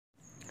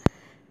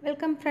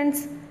Welcome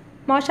friends.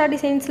 மாஷா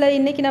டிசைன்ஸில்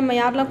இன்றைக்கி நம்ம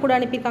யாரெல்லாம் கூட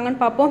அனுப்பியிருக்காங்கன்னு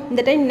பார்ப்போம்.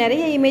 இந்த டைம்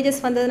நிறைய இமேஜஸ்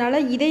வந்ததுனால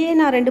இதையே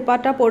நான் 2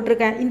 பார்ட்டாக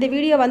போட்டிருக்கேன். இந்த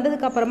வீடியோ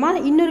வந்ததுக்கப்புறமா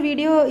இன்னொரு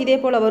வீடியோ இதே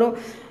போல் வரும்.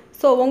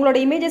 ஸோ உங்களோட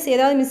இமேஜஸ்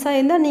ஏதாவது மிஸ்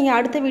ஆகிருந்தால் நீங்கள்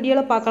அடுத்த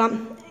வீடியோவில் பார்க்கலாம்.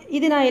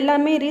 இது நான்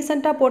எல்லாமே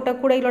ரீசெண்டாக போட்ட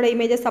கூடைகளோட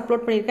இமேஜஸ்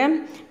அப்லோட் பண்ணியிருக்கேன்.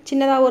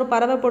 சின்னதாக ஒரு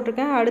பறவை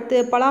போட்டிருக்கேன், அடுத்து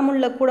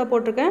பலாமுல்லில் கூட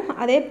போட்டிருக்கேன்,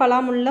 அதே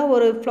பலாமுல்லில்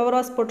ஒரு ஃப்ளவர்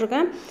வாஸ்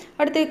போட்டிருக்கேன்,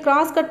 அடுத்து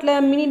கிராஸ்கட்டில்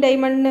மினி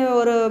டைமண்ட்னு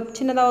ஒரு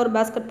சின்னதாக ஒரு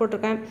பாஸ்கட்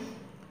போட்டிருக்கேன்.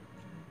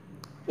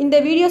 இந்த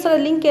வீடியோஸோட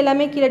லிங்க்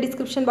எல்லாமே கீழே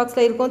டிஸ்கிரிப்ஷன்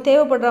பாக்ஸில் இருக்கும்.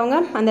 தேவைப்படுறவங்க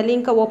அந்த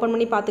லிங்க்கை ஓப்பன்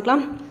பண்ணி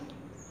பார்த்துக்கலாம்.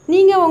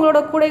 நீங்கள் உங்களோட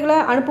கூடைகளை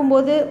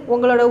அனுப்பும்போது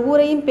உங்களோட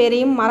ஊரையும்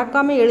பேரையும்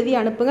மறக்காமல் எழுதி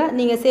அனுப்புங்க.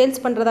 நீங்கள்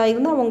சேல்ஸ் பண்ணுறதா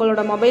இருந்தால்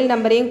உங்களோட மொபைல்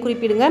நம்பரையும்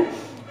குறிப்பிடுங்க.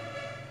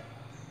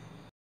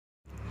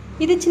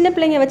 இது சின்ன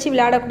பிள்ளைங்க வச்சு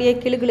விளையாடக்கூடிய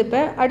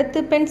கிளுகிழுப்பை.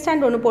 அடுத்து பென்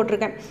ஸ்டாண்ட் ஒன்று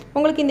போட்டிருக்கேன்.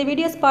 உங்களுக்கு இந்த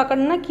வீடியோஸ்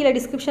பார்க்கணுன்னா கீழே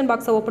டிஸ்கிரிப்ஷன்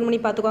பாக்ஸை ஓப்பன் பண்ணி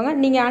பார்த்துக்கோங்க.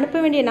 நீங்கள் அனுப்ப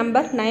வேண்டிய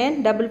நம்பர்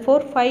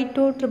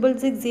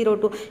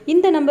 9445266602.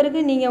 இந்த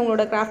நம்பருக்கு நீங்கள்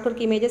உங்களோட கிராஃப்ட்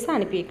ஒர்க் இமேஜஸை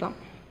அனுப்பி வைக்கலாம்.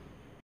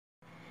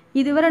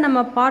 இதுவரை நம்ம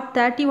பார்ட்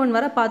 31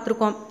 வரை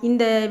பார்த்துருக்கோம்.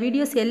 இந்த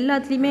வீடியோஸ்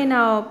எல்லாத்துலேயுமே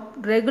நான்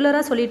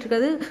ரெகுலராக சொல்லிகிட்டு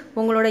இருக்கிறது,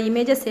 உங்களோட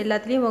இமேஜஸ்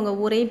எல்லாத்துலேயும் உங்கள்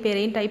ஊரையும்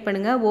பேரையும் டைப்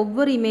பண்ணுங்கள்.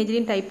 ஒவ்வொரு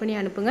இமேஜ்லையும் டைப் பண்ணி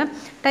அனுப்புங்க.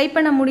 டைப்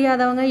பண்ண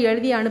முடியாதவங்க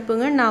எழுதி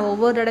அனுப்புங்க. நான்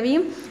ஒவ்வொரு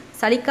தடவையும்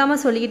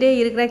சலிக்காமல் சொல்லிக்கிட்டே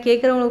இருக்கிறேன்.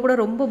 கேட்குறவங்களுக்கு கூட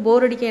ரொம்ப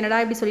போர் அடிக்க,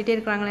 என்னடா இப்படி சொல்லிகிட்டே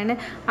இருக்கிறாங்களேன்னு.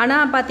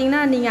 ஆனால்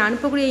பார்த்தீங்கன்னா நீங்கள்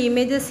அனுப்பக்கூடிய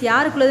இமேஜஸ்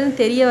யாருக்குள்ளதுன்னு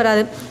தெரிய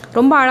வராது.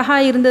 ரொம்ப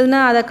அழகாக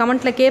இருந்ததுன்னா அதை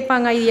கமெண்ட்டில்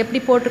கேட்பாங்க, இது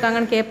எப்படி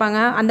போட்டிருக்காங்கன்னு கேட்பாங்க.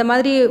 அந்த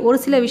மாதிரி ஒரு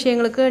சில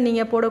விஷயங்களுக்கு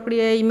நீங்கள்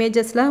போடக்கூடிய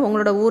இமேஜஸில்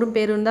உங்களோட ஊரும்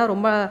பேரும் தான்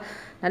ரொம்ப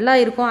நல்லா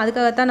இருக்கும்.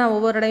 அதுக்காகத்தான் நான்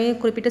ஒவ்வொரு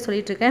தடவையும் குறிப்பிட்டு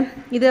சொல்லிகிட்ருக்கேன்.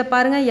 இதை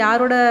பாருங்கள்,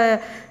 யாரோட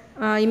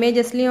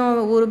இமேஜஸ்லேயும்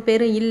ஊரும்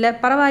பேரும் இல்லை.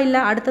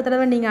 பரவாயில்லை, அடுத்த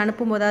தடவை நீங்கள்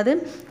அனுப்பும்போதாவது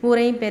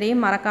ஊரையும்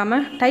பேரையும்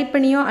மறக்காமல் டைப்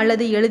பண்ணியோ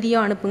அல்லது எழுதியோ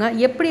அனுப்புங்க.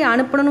 எப்படி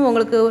அனுப்பணும்னு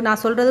உங்களுக்கு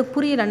நான் சொல்கிறது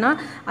புரியலைன்னா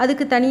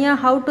அதுக்கு தனியாக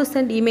ஹவு டு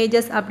சென்ட்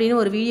இமேஜஸ் அப்படின்னு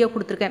ஒரு வீடியோ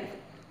கொடுத்துருக்கேன்.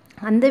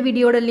 அந்த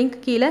வீடியோட லிங்க்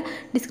கீழே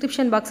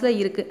டிஸ்கிரிப்ஷன் பாக்ஸில்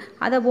இருக்குது.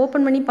 அதை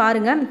ஓப்பன் பண்ணி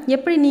பாருங்கள்.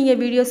 எப்படி நீங்கள்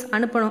வீடியோஸ்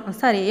அனுப்பணும்,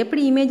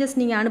 எப்படி இமேஜஸ்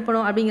நீங்கள்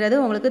அனுப்பணும்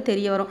அப்படிங்கிறது உங்களுக்கு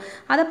தெரிய வரும்.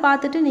 அதை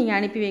பார்த்துட்டு நீங்கள்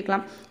அனுப்பி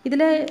வைக்கலாம்.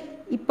 இதில்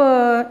இப்போ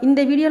இந்த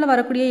வீடியோவில்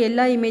வரக்கூடிய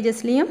எல்லா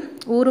இமேஜஸ்லேயும்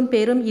ஊரும்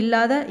பேரும்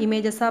இல்லாத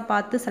இமேஜஸாக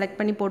பார்த்து செலக்ட்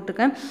பண்ணி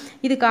போட்டிருக்கேன்.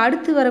 இதுக்கு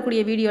அடுத்து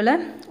வரக்கூடிய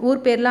வீடியோவில்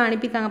ஊர் பேர்லாம்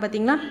அனுப்பியிருக்காங்க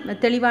பார்த்தீங்களா,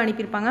 தெளிவாக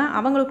அனுப்பியிருப்பாங்க.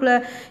 அவங்களுக்குள்ள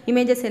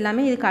இமேஜஸ்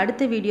எல்லாமே இதுக்கு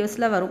அடுத்த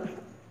வீடியோஸில் வரும்.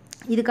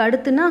 இதுக்கு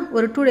அடுத்துன்னா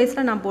ஒரு 2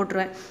 டேஸில் நான்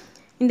போட்டுருவேன்.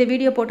 இந்த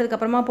வீடியோ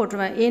போட்டதுக்கப்புறமா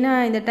போட்டுருவேன். ஏன்னா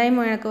இந்த டைம்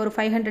எனக்கு ஒரு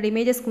 500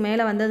 இமேஜஸ்க்கு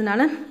மேலே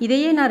வந்ததுனால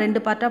இதையே நான்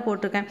 2 பார்ட்டாக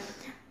போட்டிருக்கேன்.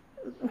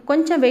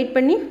 கொஞ்சம் வெயிட்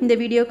பண்ணி இந்த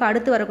வீடியோவுக்கு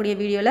அடுத்து வரக்கூடிய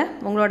வீடியோவில்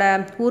உங்களோட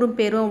ஊரும்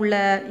பேரும் உள்ள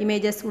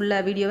இமேஜஸ் உள்ள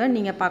வீடியோவை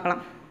நீங்கள்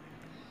பார்க்கலாம்.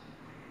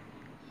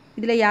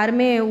 இதில்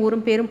யாருமே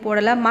ஊரும் பேரும்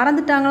போடலை,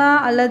 மறந்துட்டாங்களா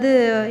அல்லது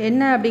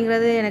என்ன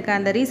அப்படிங்கிறது எனக்கு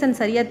அந்த ரீசன்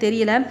சரியாக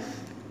தெரியலை.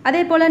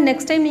 அதே போல்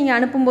நெக்ஸ்ட் டைம் நீங்கள்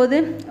அனுப்பும்போது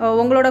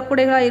உங்களோட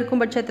கூடைகளாக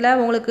இருக்கும் பட்சத்தில்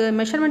உங்களுக்கு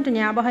மெஷர்மெண்ட்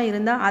ஞாபகம்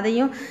இருந்தால்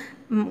அதையும்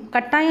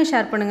கட்டாயம்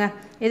ஷேர் பண்ணுங்கள்.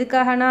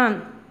 எதுக்காகனா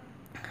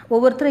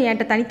ஒவ்வொருத்தரும்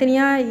என்கிட்ட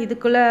தனித்தனியாக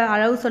இதுக்குள்ளே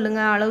அளவு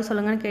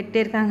சொல்லுங்கன்னு கேட்டுகிட்டே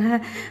இருக்காங்க.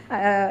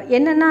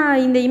 என்னென்னா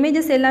இந்த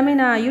இமேஜஸ் எல்லாமே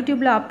நான்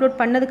யூடியூப்பில் அப்லோட்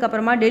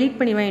பண்ணதுக்கப்புறமா டெலீட்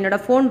பண்ணிடுவேன்.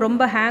 என்னோடய ஃபோன்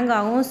ரொம்ப ஹேங்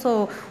ஆகும். ஸோ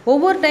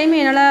ஒவ்வொரு டைமும்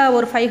என்னால்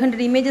ஒரு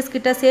 500 இமேஜஸ்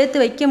கிட்ட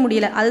சேர்த்து வைக்க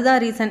முடியல. அதுதான்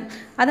ரீசன்.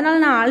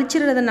 அதனால் நான்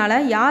அழிச்சிடுறதுனால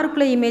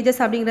யாருக்குள்ளே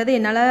இமேஜஸ் அப்படிங்கிறது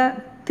என்னால்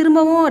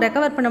திரும்பவும்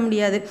ரெக்கவர் பண்ண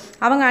முடியாது.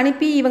 அவங்க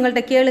அனுப்பி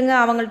அவங்கள்ட்ட கேளுங்க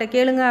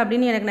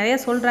அப்படின்னு எனக்கு நிறைய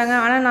சொல்கிறாங்க.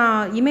 ஆனால் நான்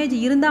இமேஜ்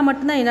இருந்தால்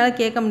மட்டும்தான் என்னால்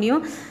கேட்க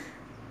முடியும்.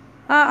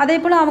 அதே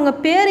போல் அவங்க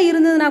பேர்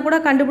இருந்ததுன்னா கூட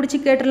கண்டுபிடிச்சி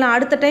கேட்டுடலாம்.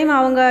 அடுத்த டைம்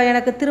அவங்க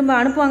எனக்கு திரும்ப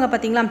அனுப்புவாங்க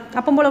பார்த்தீங்களா,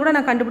 அப்போ போல் கூட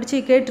நான் கண்டுபிடிச்சி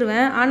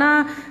கேட்டுருவேன்.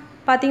 ஆனால்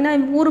பார்த்தீங்கன்னா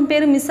ஊரும்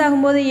பேரும் மிஸ்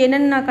ஆகும்போது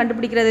என்னென்னு நான்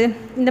கண்டுபிடிக்கிறது,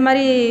 இந்த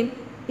மாதிரி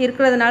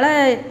இருக்கிறதுனால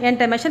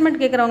என்கிட்ட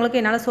மெஷர்மெண்ட்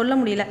கேட்குறவங்களுக்கு என்னால் சொல்ல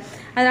முடியல.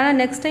 அதனால்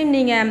நெக்ஸ்ட் டைம்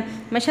நீங்கள்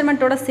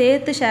மெஷர்மெண்ட்டோட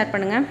சேர்த்து ஷேர்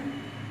பண்ணுங்கள்.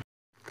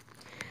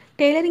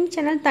 டெய்லரிங்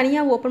சேனல்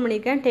தனியாக ஓப்பன்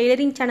பண்ணியிருக்கேன்.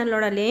 டெய்லரிங்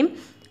சேனலோட நேம்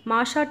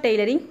மாஷா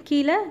டெய்லரிங்.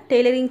 கீழே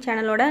டெய்லரிங்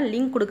சேனலோட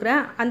லிங்க்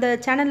கொடுக்குறேன். அந்த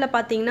சேனலில்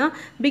பார்த்தீங்கன்னா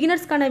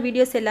பிகினர்ஸ்க்கான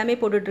வீடியோஸ் எல்லாமே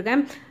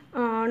போட்டுட்ருக்கேன்.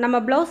 நம்ம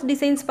ப்ளவுஸ்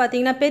டிசைன்ஸ்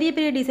பார்த்தீங்கன்னா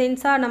பெரிய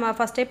டிசைன்ஸாக நம்ம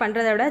ஃபஸ்ட்டே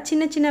பண்ணுறதை விட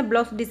சின்ன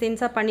ப்ளவுஸ்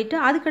டிசைன்ஸாக பண்ணிவிட்டு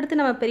அதுக்கடுத்து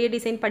நம்ம பெரிய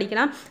டிசைன்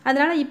படிக்கலாம்.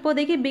 அதனால்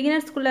இப்போதைக்கு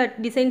பிகினர்ஸ்குள்ள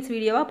டிசைன்ஸ்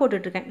வீடியோவாக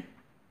போட்டுட்ருக்கேன்.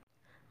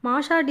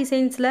 மாஷா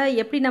டிசைன்ஸில்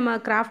எப்படி நம்ம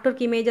கிராஃப்ட்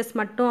ஒர்க் இமேஜஸ்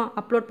மட்டும்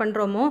அப்லோட்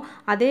பண்ணுறோமோ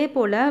அதே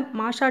போல்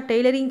மாஷா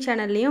டெய்லரிங்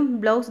சேனல்லையும்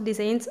ப்ளவுஸ்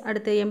டிசைன்ஸ்,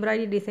 அடுத்து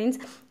எம்ப்ராய்டரி டிசைன்ஸ்,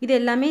 இது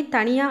எல்லாமே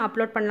தனியாக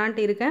அப்லோட்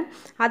பண்ணலான்ட்டு இருக்கேன்.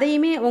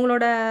 அதையுமே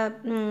உங்களோட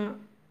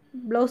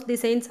ப்ளவுஸ்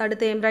டிசைன்ஸ்,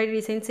 அடுத்து எம்ப்ராய்டரி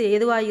டிசைன்ஸ்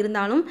எதுவாக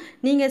இருந்தாலும்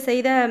நீங்கள்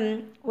செய்த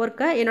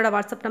ஒர்க்கை என்னோடய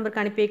வாட்ஸ்அப்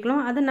நம்பருக்கு அனுப்பி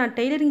வைக்கலாம். அதை நான்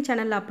டெய்லரிங்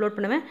சேனலில் அப்லோட்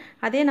பண்ணுவேன்.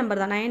 அதே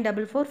நம்பர் தான்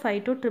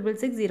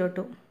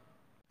 9445266602.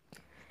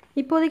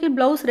 இப்போதைக்கு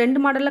ப்ளவுஸ் 2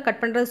 மாடலில் கட்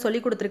பண்ணுறது சொல்லி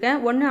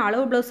கொடுத்துருக்கேன். ஒன்று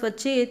அளவு ப்ளவுஸ்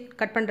வச்சு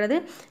கட் பண்ணுறது,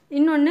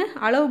 இன்னொன்று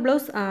அளவு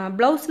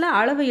ப்ளவுஸில்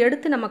அளவு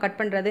எடுத்து நம்ம கட்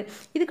பண்ணுறது.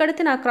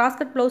 இதுக்கடுத்து நான்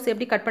கிராஸ்கட் ப்ளவுஸ்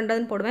எப்படி கட்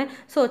பண்ணுறதுன்னு போடுவேன்.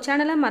 ஸோ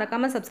சேனலை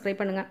மறக்காமல் சப்ஸ்கிரைப்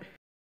பண்ணுங்கள்.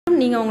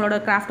 நீங்கள் உங்களோட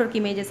கிராஃப்ட் ஒர்க்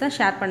இமேஜஸை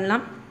ஷேர்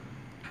பண்ணலாம்.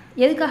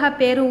 எதுக்காக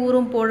பேரும்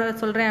ஊரும் போட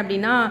சொல்கிறேன்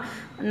அப்படின்னா,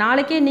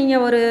 நாளைக்கே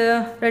நீங்கள் ஒரு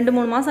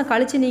 2-3 மாதம்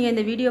கழித்து நீங்கள்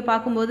இந்த வீடியோ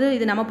பார்க்கும்போது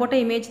இது நம்ம போட்ட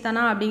இமேஜ்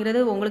தானா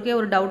அப்படிங்கிறது உங்களுக்கே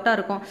ஒரு டவுட்டாக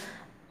இருக்கும்.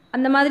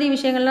 அந்த மாதிரி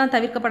விஷயங்கள்லாம்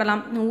தவிர்க்கப்படலாம்.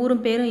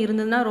 ஊரும் பேரும்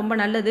இருந்ததுன்னா ரொம்ப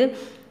நல்லது.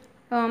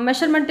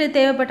 மெஷர்மெண்ட்டு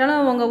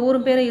தேவைப்பட்டாலும் உங்கள்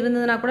ஊரும் பேரும்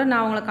இருந்ததுன்னா கூட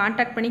நான் உங்களை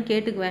காண்டாக்ட் பண்ணி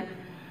கேட்டுக்குவேன்.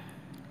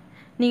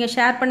 நீங்கள்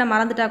ஷேர் பண்ண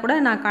மறந்துட்டா கூட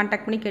நான்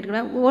காண்டாக்ட் பண்ணி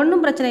கேட்டுக்குவேன்.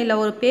 ஒன்றும் பிரச்சனை இல்லை.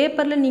 ஒரு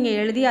பேப்பரில் நீங்கள்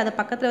எழுதி அதை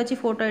பக்கத்தில் வச்சு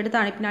ஃபோட்டோ எடுத்து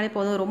அனுப்பினாலே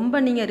போதும்.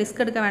 ரொம்ப நீங்கள்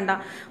ரிஸ்க் எடுக்க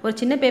வேண்டாம். ஒரு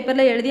சின்ன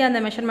பேப்பரில் எழுதி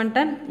அந்த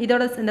மெஷர்மெண்ட்டை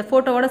இதோட இந்த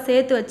ஃபோட்டோவோட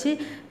சேர்த்து வச்சு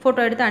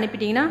ஃபோட்டோ எடுத்து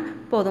அனுப்பிட்டிங்கன்னா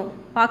போதும்.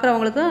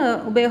 பார்க்குறவங்களுக்கு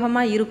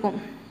உபயோகமாக இருக்கும்.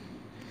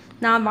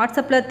 நான்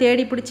வாட்ஸ்அப்பில்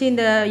தேடி பிடிச்சி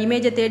இந்த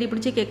இமேஜை தேடி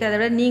பிடிச்சி கேட்குறத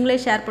விட நீங்களே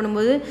ஷேர்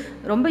பண்ணும்போது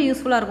ரொம்ப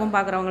யூஸ்ஃபுல்லாக இருக்கும்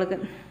பார்க்குறவங்களுக்கு.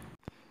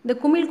 இந்த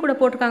குமிழ் கூட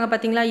போட்டிருக்காங்க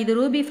பார்த்தீங்களா, இது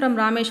ரூபி ஃப்ரம்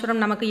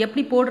ராமேஸ்வரம் நமக்கு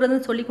எப்படி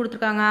போடுறதுன்னு சொல்லி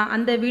கொடுத்துருக்காங்க.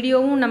 அந்த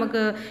வீடியோவும்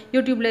நமக்கு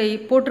யூடியூப்பில்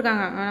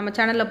போட்டிருக்காங்க, நம்ம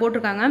சேனலில்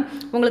போட்டிருக்காங்க.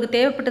 உங்களுக்கு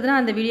தேவைப்பட்டதுன்னா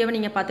அந்த வீடியோவை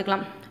நீங்கள்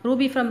பார்த்துக்கலாம்.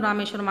 ரூபி ஃப்ரம்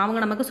ராமேஸ்வரம்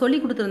அவங்க நமக்கு சொல்லி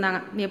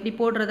கொடுத்துருந்தாங்க எப்படி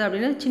போடுறது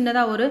அப்படின்னு.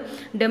 சின்னதாக ஒரு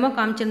டெமோ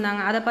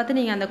காமிச்சிருந்தாங்க. அதை பார்த்து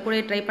நீங்கள் அந்த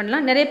கூடையை ட்ரை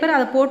பண்ணலாம். நிறைய பேர்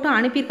அதை போட்டு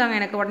அனுப்பியிருக்காங்க,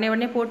 எனக்கு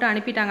உடனே போட்டு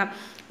அனுப்பிட்டாங்க.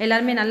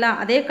 எல்லாருமே நல்லா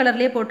அதே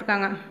கலர்லேயே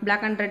போட்டிருக்காங்க,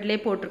 பிளாக் அண்ட்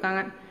ரெட்லேயே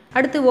போட்டிருக்காங்க.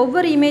 அடுத்து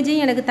ஒவ்வொரு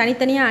இமேஜையும் எனக்கு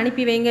தனித்தனியாக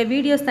அனுப்பி வைங்க,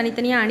 வீடியோஸ்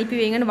தனித்தனியாக அனுப்பி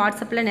வைங்கன்னு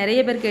வாட்ஸ்அப்பில் நிறைய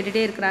பேர்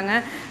கேட்டுகிட்டே இருக்கிறாங்க.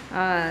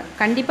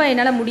 கண்டிப்பாக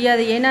என்னால்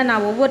முடியாது. ஏன்னா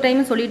நான் ஒவ்வொரு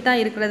டைமும் சொல்லிட்டு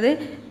தான் இருக்கிறது.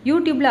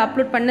 யூடியூப்பில்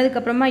அப்லோட்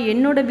பண்ணதுக்கப்புறமா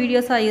என்னோடய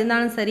வீடியோஸாக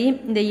இருந்தாலும் சரி,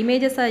 இந்த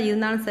இமேஜஸாக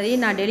இருந்தாலும் சரி,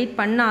 நான் டெலிட்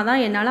பண்ணால்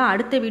தான் என்னால்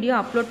அடுத்த வீடியோ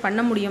அப்லோட்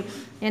பண்ண முடியும்.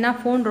 ஏன்னா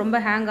ஃபோன் ரொம்ப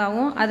ஹேங்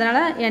ஆகும்.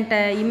 அதனால் என்கிட்ட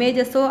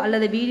இமேஜஸோ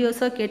அல்லது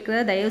வீடியோஸோ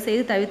கேட்குறத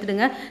தயவுசெய்து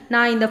தவிர்த்துடுங்க.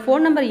 நான் இந்த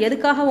ஃபோன் நம்பர்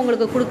எதுக்காக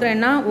உங்களுக்கு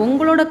கொடுக்குறேன்னா,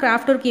 உங்களோட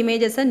கிராஃப்ட் ஒர்க்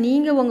இமேஜஸை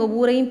நீங்கள் உங்கள்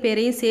ஊரையும்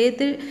பேரையும்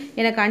சேர்த்து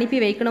எனக்கு அனுப்பி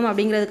வைக்கணும்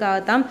அப்படிங்கிறதுக்காக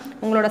தான்.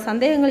 உங்களோட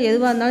சந்தேகங்கள்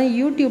எதுவாக இருந்தாலும்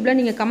யூடியூப்பில்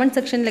நீங்கள் கமெண்ட்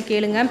செக்ஷனில்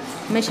கேளுங்க.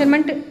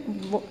 மெஷர்மெண்ட்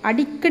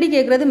அடிக்கடி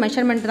கேட்குறது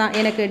மெஷர்மெண்ட் தான்.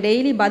 எனக்கு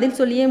டெய்லி பதில்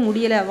சொல்லியே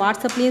முடியலை.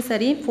 வாட்ஸ்அப்லேயும்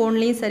சரி,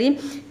 ஃபோன்லேயும் சரி,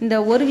 இந்த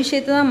ஒரு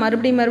விஷயத்தை தான்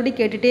மறுபடியும்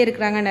கேட்டுகிட்டே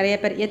இருக்கிறாங்க நிறைய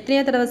பேர்.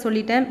 எத்தனையோ தடவை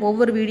சொல்லிட்டேன்.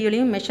 ஒவ்வொரு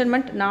வீடியோலையும்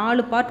மெஷர்மெண்ட்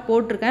 4 பார்ட்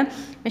போட்டிருக்கேன்,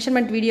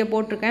 மெஷர்மெண்ட் வீடியோ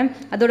போட்டிருக்கேன்.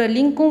 அதோட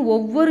லிங்க்கும்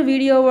ஒவ்வொரு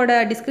வீடியோவோட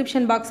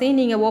டிஸ்கிரிப்ஷன் பாக்ஸையும்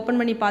நீங்கள் ஓப்பன்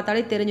பண்ணி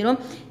பார்த்தாலே தெரிஞ்சிடும்.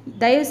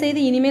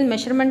 தயவுசெய்து இனிமேல்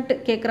மெஷர்மெண்ட்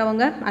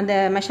கேட்குறவங்க அந்த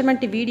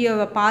மெஷர்மெண்ட்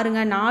வீடியோவை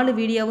பாருங்கள், 4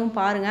 வீடியோவும்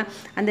பாருங்கள்.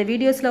 அந்த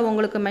வீடியோஸில்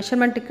உங்களுக்கு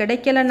மெஷர்மெண்ட்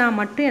கிடைக்கலன்னா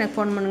மட்டும் எனக்கு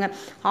ஃபோன் பண்ணுங்கள்.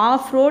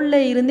 ஆஃப்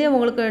ரோலில் இருந்தே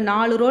உங்களுக்கு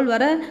 4 ரோல்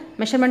வர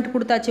மெஷர்மெண்ட்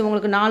கொடுத்தாச்சு.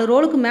 உங்களுக்கு 4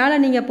 ரோலுக்கு மேலே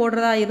நீங்கள்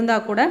போடுறதா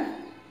இருந்தால் கூட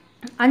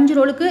 5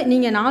 ரோலுக்கு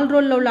நீங்கள் 4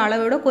 ரோலில் உள்ள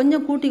அளவோட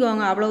கொஞ்சம்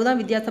கூட்டிக்குவாங்க, அவ்வளவுதான்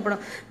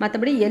வித்தியாசப்படும்.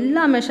 மற்றபடி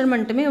எல்லா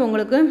மெஷர்மெண்ட்டுமே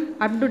உங்களுக்கு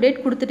அப் டு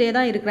டேட் கொடுத்துட்டே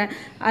தான் இருக்கிறேன்.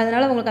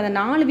 அதனால் உங்களுக்கு அந்த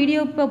 4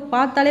 வீடியோ இப்போ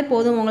பார்த்தாலே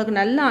போதும், உங்களுக்கு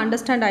நல்லா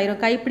அண்டர்ஸ்டாண்ட்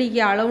ஆயிரும். கைப்பிடிக்க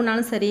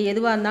அளவுனாலும் சரி,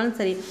 எதுவாக இருந்தாலும்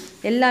சரி,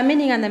 எல்லாமே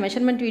நீங்கள் அந்த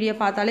மெஷர்மெண்ட் வீடியோ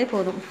பார்த்தாலே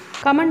போதும்.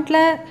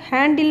 கமெண்ட்டில்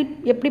ஹேண்டில்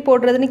எப்படி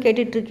போடுறதுன்னு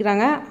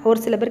கேட்டுட்ருக்கிறாங்க, ஒரு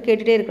சில பேர்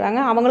கேட்டுகிட்டே இருக்கிறாங்க.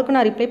 அவங்களுக்கும்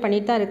நான் ரிப்ளை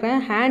பண்ணிட்டு தான் இருக்கிறேன்.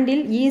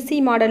 ஹேண்டில் ஈஸி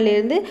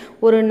மாடல்லேருந்து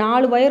ஒரு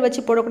 4 ஒயர்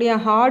வச்சு போடக்கூடிய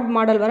ஹார்ட்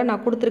மாடல் வரை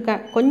நான்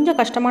கொடுத்துருக்கேன். கொஞ்சம்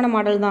கஷ்டமான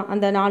மாடல் தான்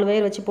அந்த 4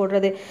 ஒயர் வச்சு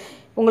போடுறது.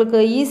 உங்களுக்கு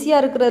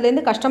ஈஸியாக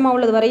இருக்கிறதுலேருந்து கஷ்டமாக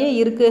உள்ளது வரையே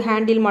இருக்குது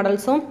ஹேண்டில்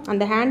மாடல்ஸும்.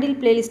 அந்த ஹேண்டில்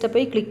பிளேலிஸ்ட்டை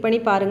போய் கிளிக்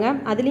பண்ணி பாருங்கள்.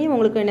 அதுலேயும்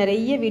உங்களுக்கு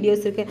நிறைய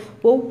வீடியோஸ் இருக்குது.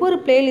 ஒவ்வொரு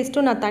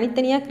பிளேலிஸ்ட்டும் நான்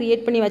தனித்தனியாக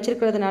க்ரியேட் பண்ணி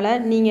வச்சுருக்கிறதுனால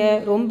நீங்கள்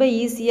ரொம்ப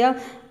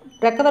ஈஸியாக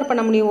ரெக்கவர்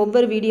பண்ண முடியும்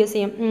ஒவ்வொரு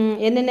வீடியோஸையும்.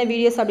 என்னென்ன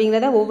வீடியோஸ்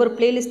அப்படிங்கிறத ஒவ்வொரு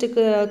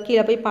பிளேலிஸ்ட்டுக்கு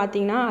கீழே போய்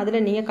பார்த்தீங்கன்னா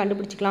அதில் நீங்கள்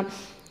கண்டுபிடிச்சிக்கலாம்.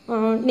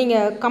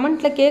 நீங்கள்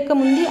கமெண்ட்டில் கேட்க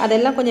முந்தி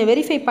அதெல்லாம் கொஞ்சம்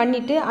வெரிஃபை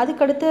பண்ணிவிட்டு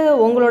அதுக்கடுத்து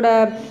உங்களோட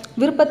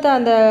விருப்பத்தை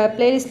அந்த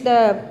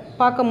பிளேலிஸ்ட்டில்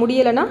பார்க்க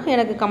முடியலைன்னா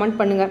எனக்கு கமெண்ட்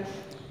பண்ணுங்கள்.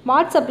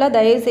 வாட்ஸ்அப்பில்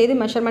தயவுசெய்து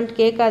மெஷர்மெண்ட்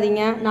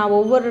கேட்காதீங்க. நான்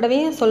ஒவ்வொரு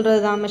தடவையும்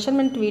சொல்கிறது தான்,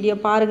 மெஷர்மெண்ட் வீடியோ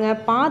பாருங்கள்,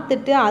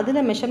 பார்த்துட்டு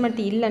அதில்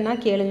மெஷர்மெண்ட் இல்லைன்னா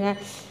கேளுங்க.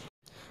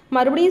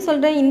 மறுபடியும்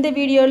சொல்கிறேன், இந்த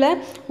வீடியோவில்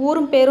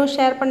ஊரும் பேரும்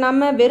ஷேர்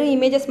பண்ணாமல் வெறும்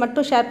இமேஜஸ்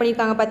மட்டும் ஷேர்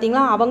பண்ணியிருக்காங்க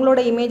பார்த்தீங்களா,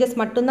 அவங்களோட இமேஜஸ்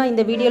மட்டும்தான்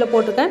இந்த வீடியோவில்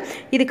போட்டிருக்கேன்.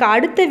 இதுக்கு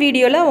அடுத்த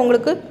வீடியோவில்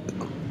உங்களுக்கு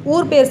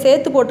ஊர் பேர்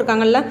சேர்த்து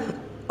போட்டிருக்காங்கல்ல,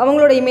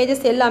 அவங்களோட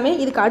இமேஜஸ் எல்லாமே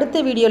இதுக்கு அடுத்த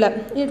வீடியோவில்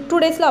 2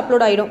 டேஸில்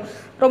அப்லோட் ஆகிடும்.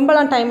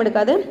 ரொம்பலாம் டைம்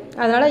எடுக்காது.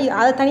 அதனால்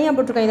அதை தனியாக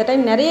போட்டிருக்கேன். இந்த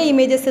டைம் நிறைய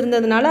இமேஜஸ்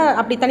இருந்ததுனால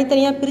அப்படி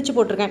தனித்தனியாக பிரித்து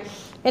போட்டிருக்கேன்.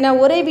 ஏன்னா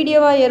ஒரே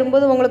வீடியோவாக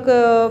ஏறும்போது உங்களுக்கு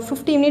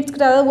 50 மினிட்ஸ்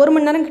கிட்ட, அதாவது 1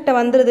 மணி நேரம் கிட்ட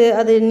வந்துடுது.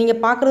 அது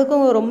நீங்கள்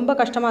பார்க்குறதுக்கும் ரொம்ப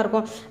கஷ்டமாக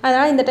இருக்கும்.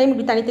 அதனால் இந்த டைம்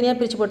இப்படி தனித்தனியாக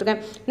பிரித்து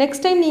போட்டிருக்கேன்.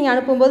 நெக்ஸ்ட் டைம் நீங்கள்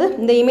அனுப்பும்போது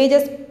இந்த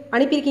இமேஜஸ்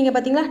அனுப்பியிருக்கீங்க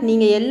பார்த்தீங்களா,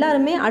 நீங்கள்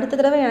எல்லாருமே அடுத்த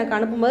தடவை எனக்கு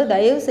அனுப்பும்போது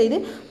தயவுசெய்து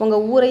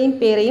உங்கள் ஊரையும்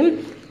பேரையும்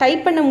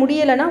டைப் பண்ண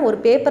முடியலைன்னா ஒரு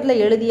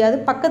பேப்பரில் எழுதியாவது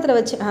பக்கத்தில்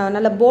வச்சு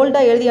நல்லா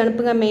போல்டாக எழுதி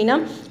அனுப்புங்க.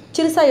 மெயினாக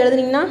சிறுசாக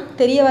எழுதுனீங்கன்னா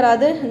தெரிய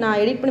வராது. நான்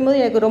எடிட்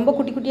பண்ணும்போது எனக்கு ரொம்ப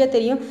குட்டி குட்டியாக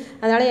தெரியும்,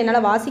 அதனால்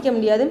என்னால் வாசிக்க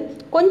முடியாது.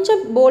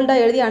 கொஞ்சம்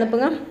போல்டாக எழுதி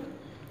அனுப்புங்க.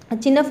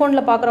 சின்ன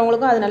ஃபோனில்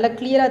பார்க்குறவங்களுக்கும் அது நல்லா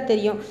கிளியராக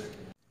தெரியும்.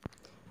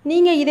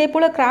 நீங்கள் இதே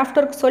போல் கிராஃப்ட்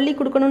ஒர்க் சொல்லி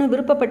கொடுக்கணுன்னு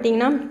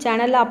விருப்பப்பட்டீங்கன்னா,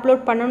 சேனலில்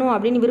அப்லோட் பண்ணணும்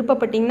அப்படின்னு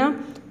விருப்பப்பட்டீங்கன்னா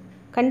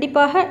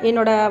கண்டிப்பாக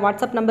என்னோடய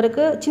வாட்ஸ்அப்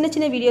நம்பருக்கு சின்ன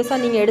சின்ன வீடியோஸாக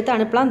நீங்கள் எடுத்து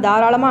அனுப்பலாம்,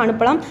 தாராளமாக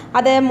அனுப்பலாம்.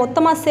 அதை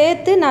மொத்தமாக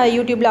சேர்த்து நான்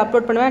யூடியூப்பில்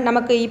அப்லோட் பண்ணுவேன்.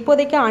 நமக்கு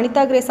இப்போதைக்கு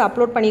அனிதா கிரேஸ்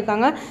அப்லோட்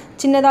பண்ணியிருக்காங்க,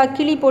 சின்னதாக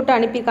கிளி போட்டு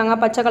அனுப்பியிருக்காங்க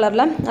பச்சை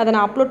கலரில், அதை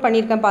நான் அப்லோட்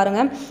பண்ணியிருக்கேன்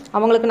பாருங்கள்.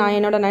 அவங்களுக்கு நான்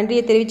என்னோடய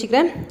நன்றியை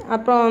தெரிவிச்சுக்கிறேன்.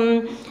 அப்புறம்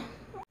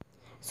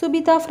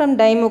சுபிதா ஃப்ரம்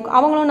டைமுக்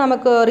அவங்களும்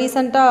நமக்கு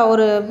ரீசெண்டாக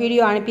ஒரு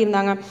வீடியோ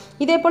அனுப்பியிருந்தாங்க.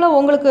 இதே போல்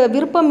உங்களுக்கு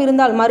விருப்பம்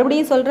இருந்தால்,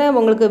 மறுபடியும் சொல்கிறேன்,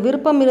 உங்களுக்கு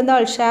விருப்பம்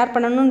இருந்தால், ஷேர்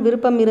பண்ணணும்னு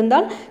விருப்பம்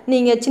இருந்தால்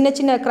நீங்கள் சின்ன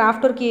சின்ன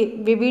கிராஃப்ட் ஒர்க்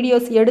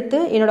வீடியோஸ் எடுத்து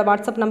என்னோடய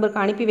வாட்ஸ்அப்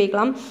நம்பருக்கு அனுப்பி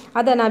வைக்கலாம்.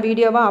 அதை நான்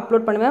வீடியோவாக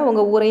அப்லோட் பண்ணுவேன்.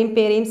 உங்கள் ஊரையும்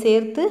பேரையும்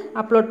சேர்த்து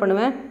அப்லோட்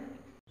பண்ணுவேன்.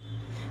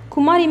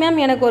 குமாரி மேம்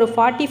எனக்கு ஒரு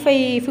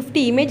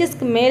 45-50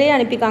 இமேஜஸ்க்கு மேலே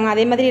அனுப்பியிருக்காங்க.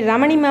 அதே மாதிரி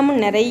ரமணி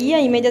மேமும் நிறைய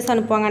இமேஜஸ்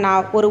அனுப்புவாங்க.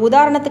 நான் ஒரு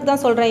உதாரணத்துக்கு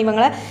தான் சொல்கிறேன்.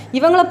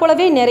 இவங்கள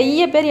போலவே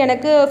நிறைய பேர்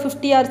எனக்கு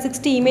 50 or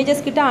 60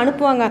 இமேஜஸ் கிட்ட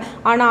அனுப்புவாங்க.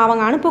 ஆனால்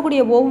அவங்க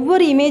அனுப்பக்கூடிய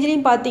ஒவ்வொரு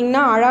இமேஜ்லையும்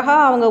பார்த்தீங்கன்னா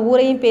அழகாக அவங்க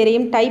ஊரையும்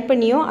பேரையும் டைப்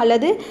பண்ணியோ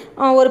அல்லது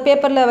ஒரு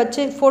பேப்பரில்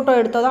வச்சு ஃபோட்டோ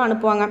எடுத்தோ தான்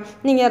அனுப்புவாங்க.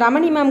 நீங்கள்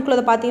ரமணி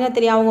மேம்குள்ளதை பார்த்தீங்கன்னா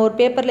தெரியும், அவங்க ஒரு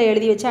பேப்பரில்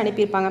எழுதி வச்சு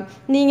அனுப்பியிருப்பாங்க.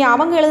 நீங்கள்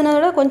அவங்க எழுதுனதை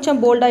விட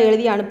கொஞ்சம் போல்டாக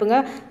எழுதி அனுப்புங்க.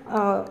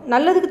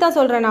 நல்லதுக்கு தான்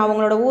சொல்கிறேன். நான்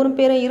அவங்களோட ஊரும்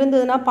பேரும்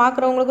இருந்ததுன்னா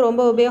பார்க்குறவங்களுக்கு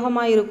ரொம்ப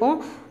உபயோகமாக இருக்கும்.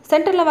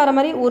 சென்டரில் வர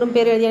மாதிரி ஊரும்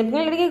பேர் எழுதி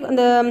அனுப்புங்க. இல்லாட்டி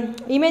அந்த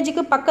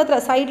இமேஜுக்கு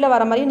பக்கத்தில் சைடில்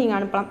வர மாதிரியும் நீங்கள்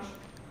அனுப்பலாம்.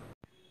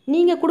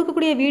 நீங்கள்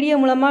கொடுக்கக்கூடிய வீடியோ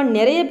மூலமாக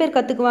நிறைய பேர்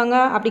கற்றுக்குவாங்க.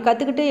 அப்படி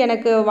கற்றுக்கிட்டு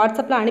எனக்கு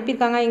வாட்ஸ்அப்பில்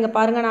அனுப்பியிருக்காங்க, இங்கே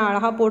பாருங்கள் நான்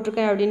அழகாக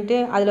போட்டிருக்கேன் அப்படின்ட்டு.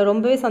 அதில்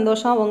ரொம்பவே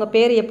சந்தோஷம். உங்கள்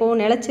பேர்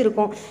எப்போவும்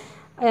நிலச்சிருக்கும்.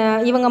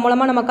 இவங்க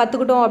மூலமாக நம்ம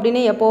கற்றுக்கிட்டோம்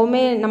அப்படின்னு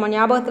எப்போவுமே நம்ம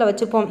ஞாபகத்தில்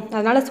வச்சுப்போம்.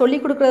 அதனால்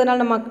சொல்லிக்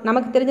கொடுக்குறதுனால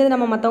நமக்கு தெரிஞ்சது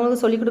நம்ம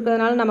மற்றவங்களுக்கு சொல்லிக்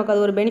கொடுக்குறதுனால நமக்கு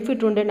அது ஒரு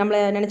பெனிஃபிட் உண்டு. நம்மளை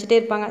நினச்சிட்டே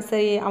இருப்பாங்க,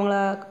 சரி அவங்கள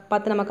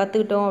பார்த்து நம்ம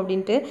கற்றுக்கிட்டோம்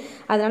அப்படின்ட்டு.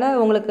 அதனால்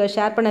உங்களுக்கு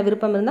ஷேர் பண்ண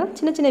விருப்பம் இருந்தால்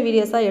சின்ன சின்ன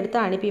வீடியோஸாக எடுத்து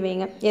அனுப்பி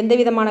வைங்க. எந்த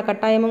விதமான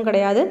கட்டாயமும்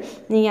கிடையாது.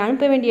 நீங்கள்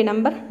அனுப்ப வேண்டிய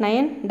நம்பர்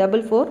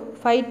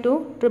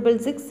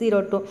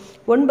 9445266602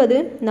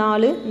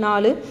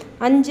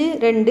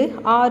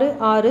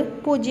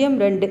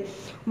 9445266602.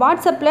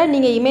 வாட்ஸ்அப்பில்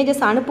நீங்கள்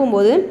இமேஜஸ்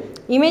அனுப்பும்போது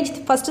இமேஜ்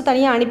ஃபஸ்ட்டு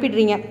தனியாக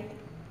அனுப்பிடுறீங்க.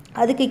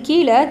 அதுக்கு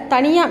கீழே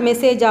தனியாக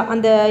மெசேஜாக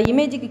அந்த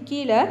இமேஜுக்கு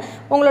கீழே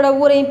உங்களோட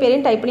ஊரையும்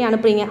பேரையும் டைப் பண்ணி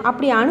அனுப்புறீங்க.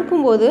 அப்படி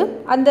அனுப்பும்போது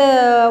அந்த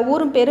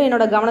ஊரும் பேரும்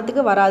என்னோடய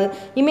கவனத்துக்கு வராது.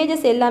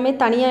 இமேஜஸ் எல்லாமே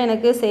தனியாக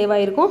எனக்கு சேவ்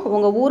ஆகிருக்கும்.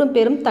 உங்கள் ஊரும்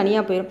பேரும்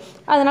தனியாக போயிடும்.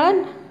 அதனால்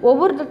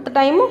ஒவ்வொரு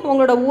டைமும்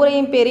உங்களோட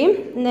ஊரையும் பேரையும்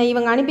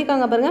இவங்க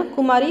அனுப்பியிருக்காங்க பாருங்கள்,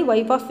 குமாரி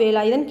ஒய்ஃப் ஆஃப்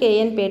வேலாயுதன்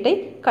KN பேட்டை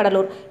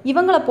கடலூர்.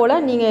 இவங்களை போல்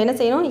நீங்கள் என்ன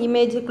செய்யணும்,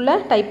 இமேஜுக்குள்ளே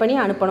டைப் பண்ணி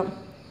அனுப்பணும்.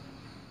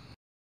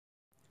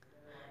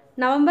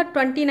 November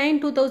 29,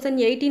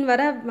 2018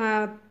 வர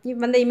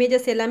வந்த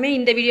இமேஜஸ் எல்லாமே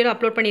இந்த வீடியோவில்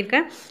அப்லோட்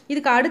பண்ணியிருக்கேன்.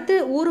 இதுக்கு அடுத்து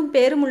ஊரும்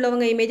பேரும்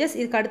உள்ளவங்க இமேஜஸ்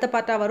இதுக்கு அடுத்த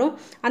பார்ட்டாக வரும்.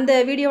 அந்த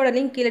வீடியோவோட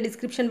லிங்க் கீழே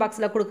டிஸ்கிரிப்ஷன்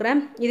பாக்ஸில் கொடுக்குறேன்.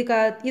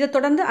 இதை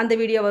தொடர்ந்து அந்த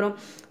வீடியோ வரும்.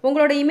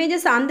 உங்களோட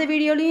இமேஜஸ் அந்த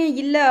வீடியோலையும்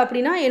இல்லை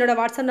அப்படின்னா என்னோடய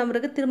வாட்ஸ்அப்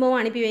நம்பருக்கு திரும்பவும்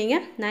அனுப்பி வைங்க.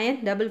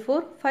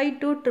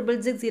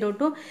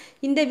 9445266602.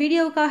 இந்த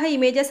வீடியோவுக்காக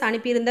இமேஜஸ்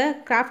அனுப்பியிருந்த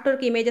கிராஃப்ட்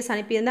ஒர்க் இமேஜஸ்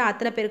அனுப்பியிருந்த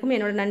அத்தனை பேருக்கும்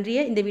என்னோட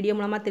நன்றியை இந்த வீடியோ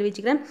மூலமாக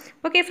தெரிவிச்சுக்கிறேன்.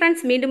 ஓகே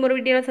ஃப்ரெண்ட்ஸ், மீண்டும் ஒரு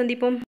வீடியோவில்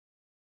சந்திப்போம்.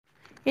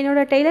 என்னோட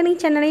டெய்லரிங்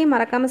சேனலையும்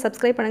மறக்காமல்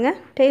சப்ஸ்கிரைப் பண்ணுங்கள்.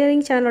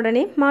 டெய்லரிங் சேனலோட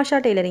நேம் மாஷா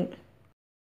டெய்லரிங்.